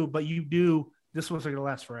to do, but you knew this wasn't going to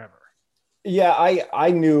last forever? Yeah,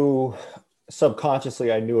 I knew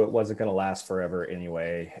subconsciously, I knew it wasn't going to last forever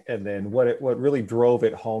anyway. And then what really drove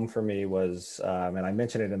it home for me was, and I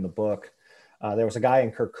mentioned it in the book, there was a guy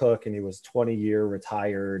in Kirkuk, and he was 20-year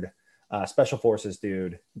retired special forces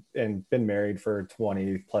dude, and been married for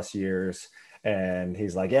 20 plus years. And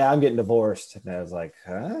he's like, yeah, I'm getting divorced. And I was like,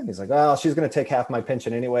 huh? And he's like, well, she's going to take half my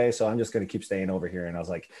pension anyway, so I'm just going to keep staying over here. And I was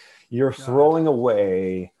like, you're throwing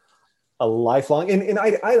away a lifelong, and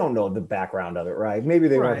I don't know the background of it, right? Maybe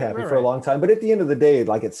they weren't happy for a long time, but at the end of the day,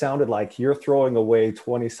 like, it sounded like you're throwing away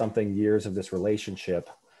 20 something years of this relationship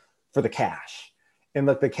for the cash. And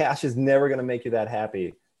look, the cash is never going to make you that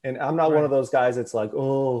happy. And I'm not one of those guys that's like,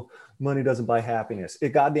 oh, money doesn't buy happiness. It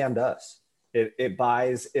goddamn does. It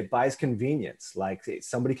buys convenience. Like,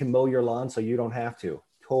 somebody can mow your lawn so you don't have to.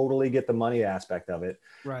 Totally get the money aspect of it.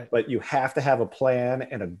 Right. But you have to have a plan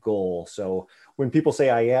and a goal. So when people say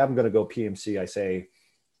I am going to go PMC, I say,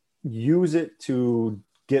 use it to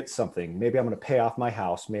get something. Maybe I'm going to pay off my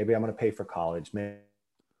house. Maybe I'm going to pay for college. Maybe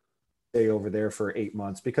stay over there for 8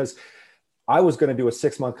 months, because I was going to do a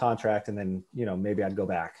 6-month contract, and then, maybe I'd go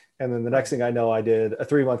back. And then the next thing I know, I did a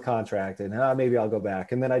 3-month contract, and maybe I'll go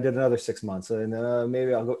back. And then I did another 6 months, and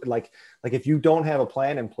maybe I'll go. Like if you don't have a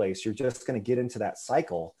plan in place, you're just going to get into that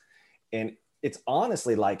cycle. And it's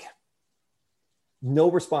honestly like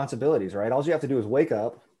no responsibilities, right? All you have to do is wake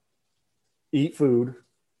up, eat food,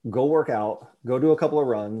 go work out, go do a couple of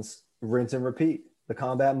runs, rinse and repeat. The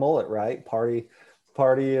combat mullet, right? Party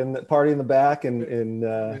in the back,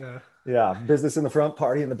 and yeah, business in the front,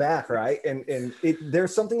 party in the back, right? And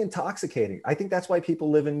there's something intoxicating. I think that's why people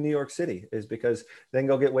live in New York City, is because then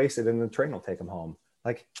go get wasted and the train will take them home.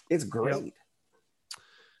 Like, it's great. Yep.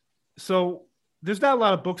 So there's not a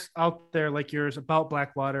lot of books out there like yours about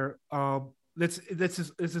Blackwater. This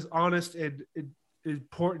is honest and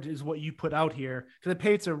important is what you put out here, because it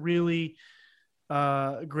paints a really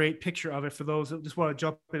great picture of it for those that just want to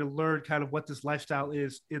jump in and learn kind of what this lifestyle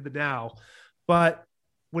is in the now. But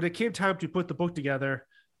when it came time to put the book together,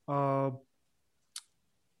 was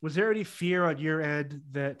there any fear on your end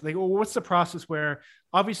that, like, well, what's the process where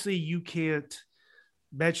obviously you can't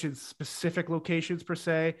mention specific locations per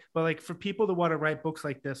se, but like for people that want to write books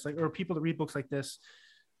like this, like, or people that read books like this,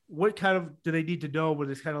 what kind of do they need to know when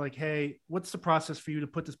it's kind of like, hey, what's the process for you to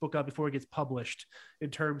put this book out before it gets published in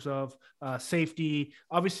terms of safety?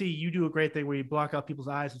 Obviously, you do a great thing where you block out people's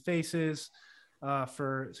eyes and faces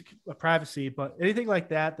for privacy, but anything like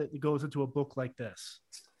that goes into a book like this?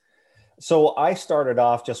 So I started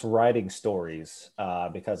off just writing stories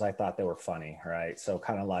because I thought they were funny, right? So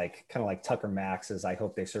kind of like Tucker Max's "I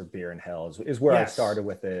Hope They Serve Beer in Hell" is where I started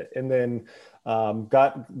with it, and then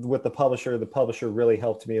got with the publisher. The publisher really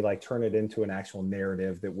helped me like turn it into an actual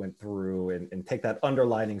narrative that went through and take that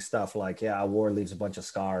underlining stuff like, yeah, war leaves a bunch of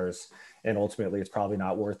scars, and ultimately it's probably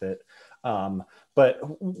not worth it. But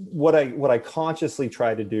what I consciously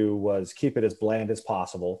tried to do was keep it as bland as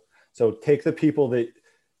possible. So take the people that,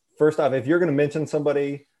 first off, if you're going to mention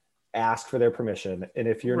somebody, ask for their permission. And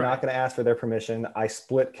if you're Right. not going to ask for their permission, I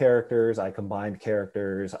split characters, I combined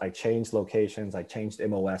characters, I changed locations, I changed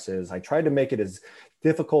MOSs. I tried to make it as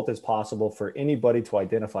difficult as possible for anybody to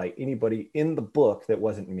identify anybody in the book that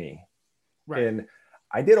wasn't me. Right. And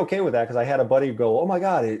I did okay with that because I had a buddy go, "Oh my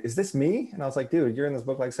God, is this me?" And I was like, "Dude, you're in this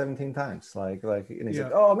book like 17 times." And he's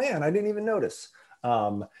like, "Oh man, I didn't even notice."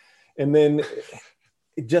 And then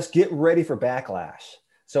just get ready for backlash.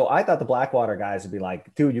 So I thought the Blackwater guys would be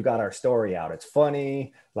like, "Dude, you got our story out. It's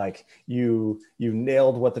funny. Like you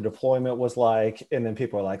nailed what the deployment was like." And then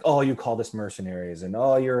people are like, "Oh, you call this mercenaries, and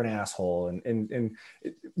oh, you're an asshole." And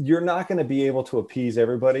you're not going to be able to appease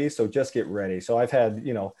everybody. So just get ready. So I've had,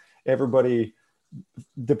 everybody,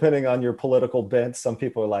 depending on your political bent, some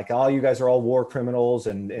people are like, "Oh, you guys are all war criminals,"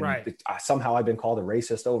 and Right. somehow I've been called a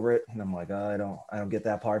racist over it, and I'm like, oh, I don't get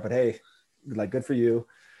that part, but hey, like, good for you.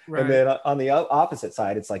 Right. And then on the opposite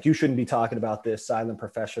side, it's like, you shouldn't be talking about this, silent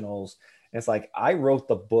professionals. And it's like, I wrote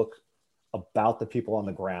the book about the people on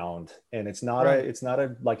the ground, and it's not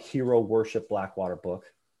a like hero worship Blackwater book,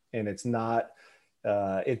 and it's not.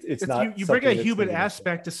 It's not. You bring a human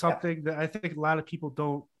aspect to something that I think a lot of people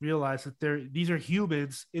don't realize, that these are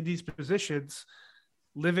humans in these positions,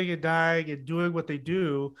 living and dying and doing what they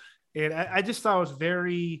do. And I just thought it was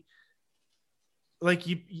very like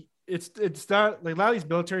it's not like, a lot of these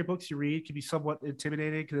military books you read can be somewhat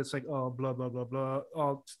intimidating because it's like, oh, blah blah blah blah,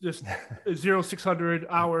 oh, just 0600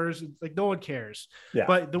 hours, like no one cares. Yeah.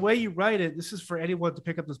 But the way you write it, this is for anyone to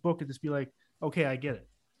pick up this book and just be like, okay, I get it.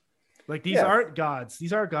 Like, these aren't gods.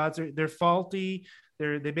 These are gods. They're faulty.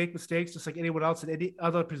 They make mistakes just like anyone else in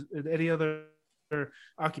any other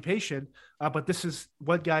occupation. But this is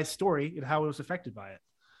one guy's story and how it was affected by it.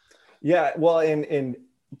 Yeah, well, and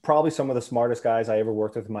probably some of the smartest guys I ever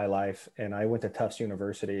worked with in my life. And I went to Tufts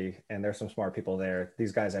University, and there's some smart people there.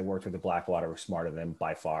 These guys I worked with at Blackwater were smarter than them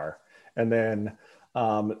by far. And then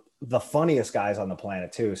the funniest guys on the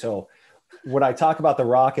planet too. So when I talk about the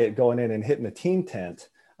rocket going in and hitting the team tent,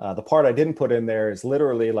 the part I didn't put in there is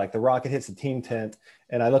literally like the rocket hits the team tent,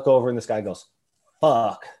 and I look over and this guy goes,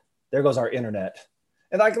 "Fuck, there goes our internet."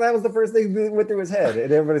 And like, that was the first thing that went through his head.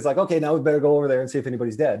 And everybody's like, "Okay, now we better go over there and see if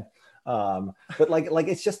anybody's dead." But like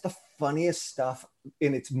it's just the funniest stuff,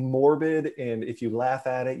 and it's morbid. And if you laugh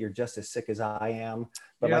at it, you're just as sick as I am.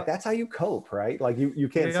 But like, that's how you cope, right? Like you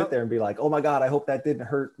can't sit there and be like, "Oh my God, I hope that didn't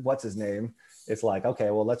hurt what's his name." It's like, okay,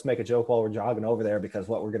 well, let's make a joke while we're jogging over there, because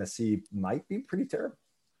what we're going to see might be pretty terrible.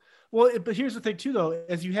 Well, but here's the thing too, though,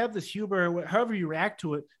 as you have this humor, however you react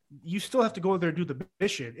to it, you still have to go in there and do the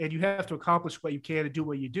mission, and you have to accomplish what you can and do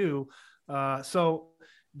what you do. So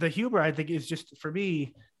the humor, I think, is just, for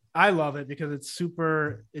me, I love it because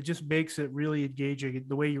it just makes it really engaging.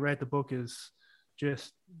 The way you write the book is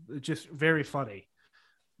just very funny.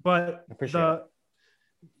 But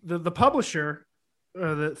the publisher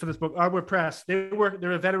for this book, Onward Press, they're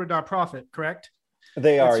a veteran nonprofit, correct?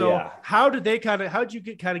 They are, yeah. How did you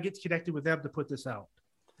get connected with them to put this out?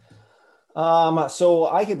 So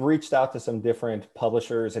I had reached out to some different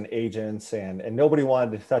publishers and agents, and nobody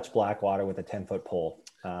wanted to touch Blackwater with a 10-foot pole.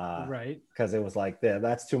 Right. Because it was like,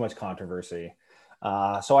 that's too much controversy.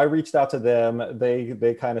 So I reached out to them.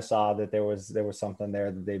 They kind of saw that there was something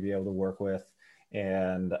there that they'd be able to work with.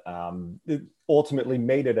 And it ultimately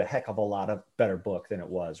made it a heck of a lot of better book than it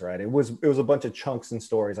was, right? It was a bunch of chunks and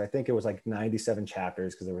stories. I think it was like 97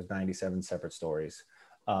 chapters because there was 97 separate stories.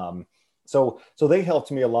 So they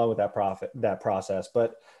helped me along with that process.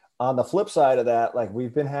 But on the flip side of that, like,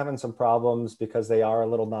 we've been having some problems because they are a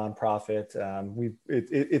little nonprofit.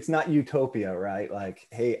 It's not utopia, right? Like,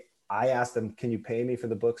 hey, I asked them, "Can you pay me for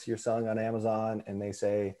the books you're selling on Amazon?" And they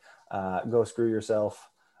say, "Go screw yourself."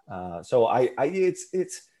 So I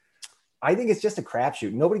think it's just a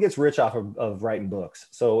crapshoot. Nobody gets rich off of writing books.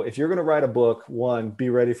 So if you're going to write a book, one, be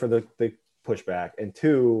ready for the pushback, and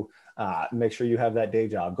two, make sure you have that day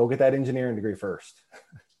job. Go get that engineering degree first.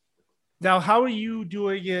 Now, how are you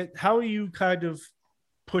doing it? How are you kind of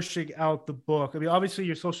pushing out the book? I mean, obviously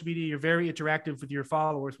your social media, you're very interactive with your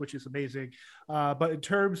followers, which is amazing. But in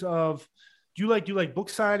terms of, do you like book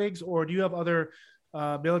signings, or do you have other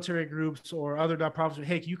military groups or other nonprofits?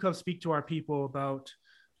 Hey, can you come speak to our people about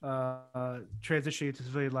transitioning into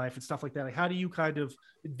civilian life and stuff like that? Like, how do you kind of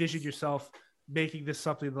envision yourself making this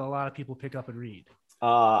something that a lot of people pick up and read?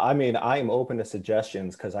 I mean, I am open to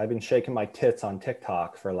suggestions because I've been shaking my tits on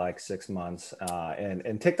TikTok for like 6 months.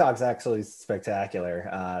 And TikTok's actually spectacular.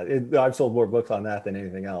 I've sold more books on that than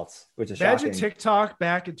anything else, which is Imagine shocking. TikTok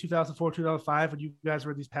back in 2004, 2005, when you guys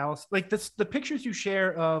were in these palaces. Like, the pictures you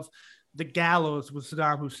share of the gallows with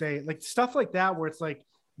Saddam Hussein, like stuff like that, where it's like,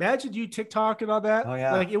 imagine you TikToking on that. Oh,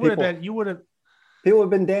 yeah. Like, it would have been, you would have. People would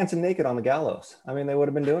have been dancing naked on the gallows. I mean, they would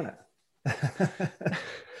have been doing it.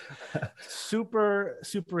 Super,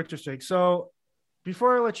 super interesting. So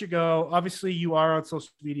before I let you go, obviously you are on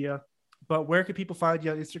social media, but where can people find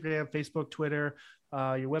you on Instagram, Facebook, Twitter,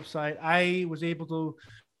 your website?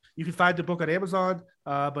 You can find the book on Amazon,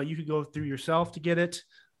 but you can go through yourself to get it.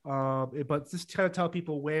 But just kind of tell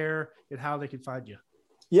people where and how they can find you.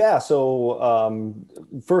 Yeah. So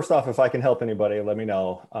first off, if I can help anybody, let me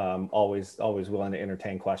know. Always willing to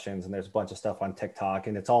entertain questions. And there's a bunch of stuff on TikTok,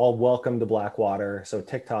 and it's all Welcome to Blackwater. So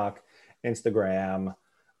TikTok, Instagram,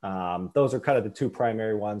 those are kind of the two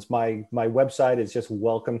primary ones. My website is just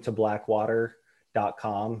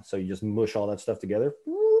welcometoblackwater.com. So you just mush all that stuff together,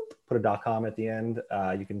 put a .com at the end.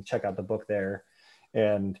 You can check out the book there.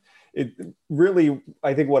 And it really,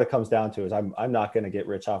 I think what it comes down to is I'm not going to get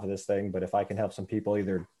rich off of this thing, but if I can help some people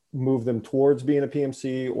either move them towards being a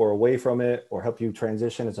PMC or away from it, or help you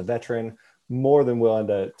transition as a veteran, more than willing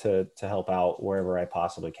to help out wherever I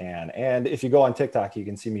possibly can. And if you go on TikTok, you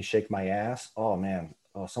can see me shake my ass. Oh man.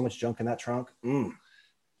 Oh, so much junk in that trunk.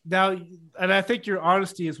 Now, and I think your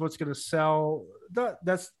honesty is what's going to sell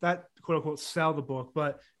that's that quote unquote sell the book,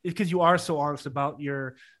 but because you are so honest about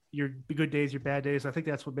your good days, your bad days. I think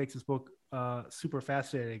that's what makes this book super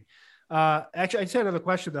fascinating. Actually, I just had another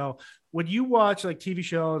question though. When you watch like TV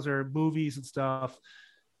shows or movies and stuff,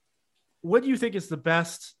 what do you think is the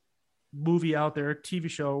best movie out there, TV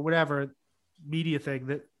show, whatever media thing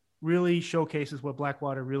that really showcases what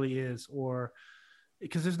Blackwater really is? Or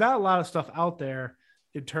because there's not a lot of stuff out there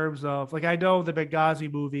in terms of, like, I know the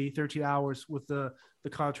Benghazi movie, 13 Hours, with the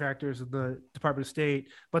contractors and the Department of State,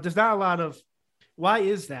 but there's not a lot of. Why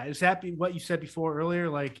is that? Is that what you said before earlier?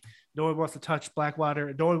 Like, no one wants to touch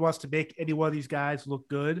Blackwater. No one wants to make any one of these guys look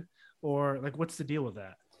good, or like, what's the deal with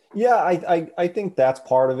that? Yeah, I think that's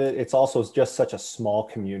part of it. It's also just such a small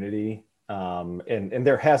community. And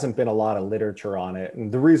there hasn't been a lot of literature on it.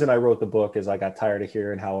 And the reason I wrote the book is I got tired of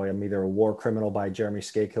hearing how I'm either a war criminal by Jeremy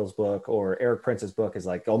Skakill's book, or Eric Prince's book is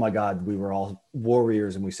like, oh my God, we were all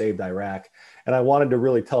warriors and we saved Iraq. And I wanted to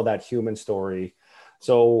really tell that human story.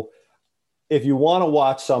 So if you want to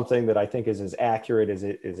watch something that I think is as accurate as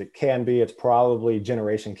it can be, it's probably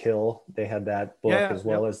Generation Kill. They had that book as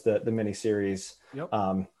well as the miniseries. Yep.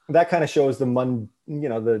 That kind of shows the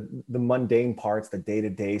mundane parts, the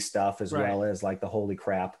day-to-day stuff, as well as like the holy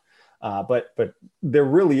crap. But there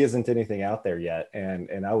really isn't anything out there yet.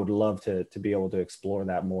 And I would love to be able to explore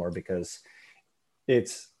that more, because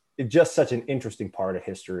it's just such an interesting part of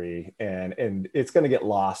history, and it's going to get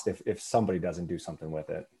lost if somebody doesn't do something with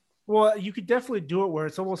it. Well, you could definitely do it where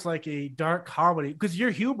it's almost like a dark comedy, because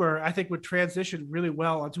your humor, I think, would transition really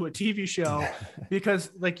well onto a TV show,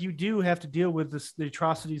 because like you do have to deal with the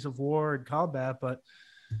atrocities of war and combat. But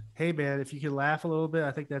hey, man, if you can laugh a little bit,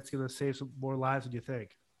 I think that's going to save some more lives than you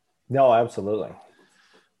think. No, absolutely.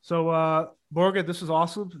 So, Morgan, this is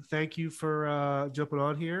awesome. Thank you for jumping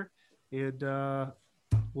on here, and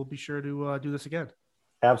we'll be sure to do this again.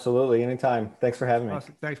 Absolutely. Anytime. Thanks for having me.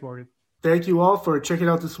 Awesome. Thanks, Morgan. Thank you all for checking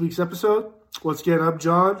out this week's episode. Once again, I'm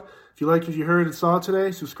John. If you liked what you heard and saw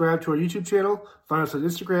today, subscribe to our YouTube channel, find us on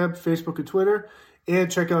Instagram, Facebook, and Twitter,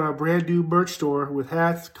 and check out our brand new merch store with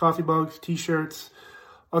hats, coffee mugs, t-shirts,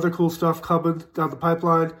 other cool stuff coming down the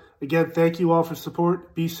pipeline. Again, thank you all for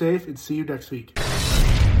support. Be safe, and see you next week.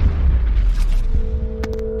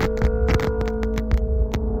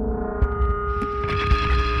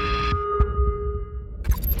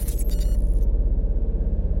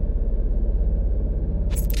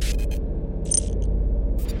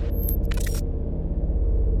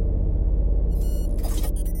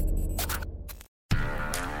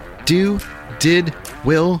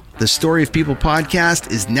 Will, the Story of People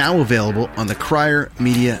podcast is now available on the Crier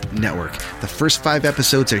Media Network. The first 5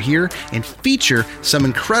 episodes are here and feature some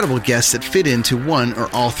incredible guests that fit into one or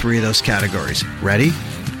all 3 of those categories. Ready?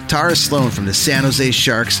 Tara Sloan from the San Jose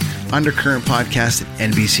Sharks Undercurrent podcast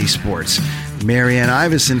at NBC Sports. Marianne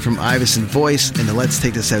Iveson from Iveson Voice and the Let's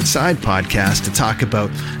Take This Outside podcast to talk about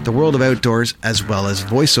the world of outdoors as well as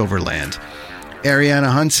voiceover land.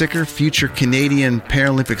 Ariana Hunsicker, future Canadian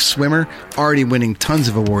Paralympic swimmer, already winning tons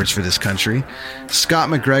of awards for this country. Scott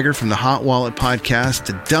McGregor from the Hot Wallet podcast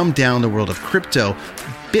to dumb down the world of crypto,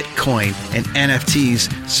 Bitcoin, and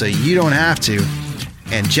NFTs so you don't have to.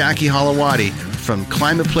 And Jackie Holowati from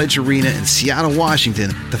Climate Pledge Arena in Seattle, Washington,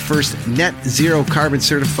 the first net zero carbon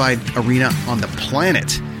certified arena on the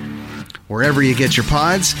planet. Wherever you get your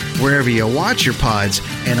pods, wherever you watch your pods,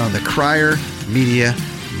 and on the Crier Media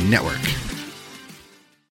Network.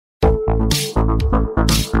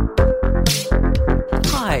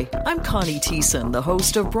 Hi, I'm Connie Thiessen, the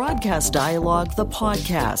host of Broadcast Dialogue, the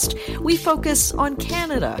podcast. We focus on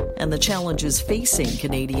Canada and the challenges facing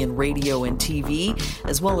Canadian radio and TV,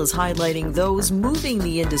 as well as highlighting those moving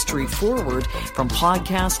the industry forward from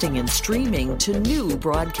podcasting and streaming to new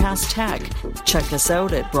broadcast tech. Check us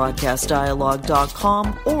out at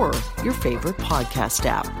broadcastdialogue.com or your favorite podcast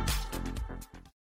app.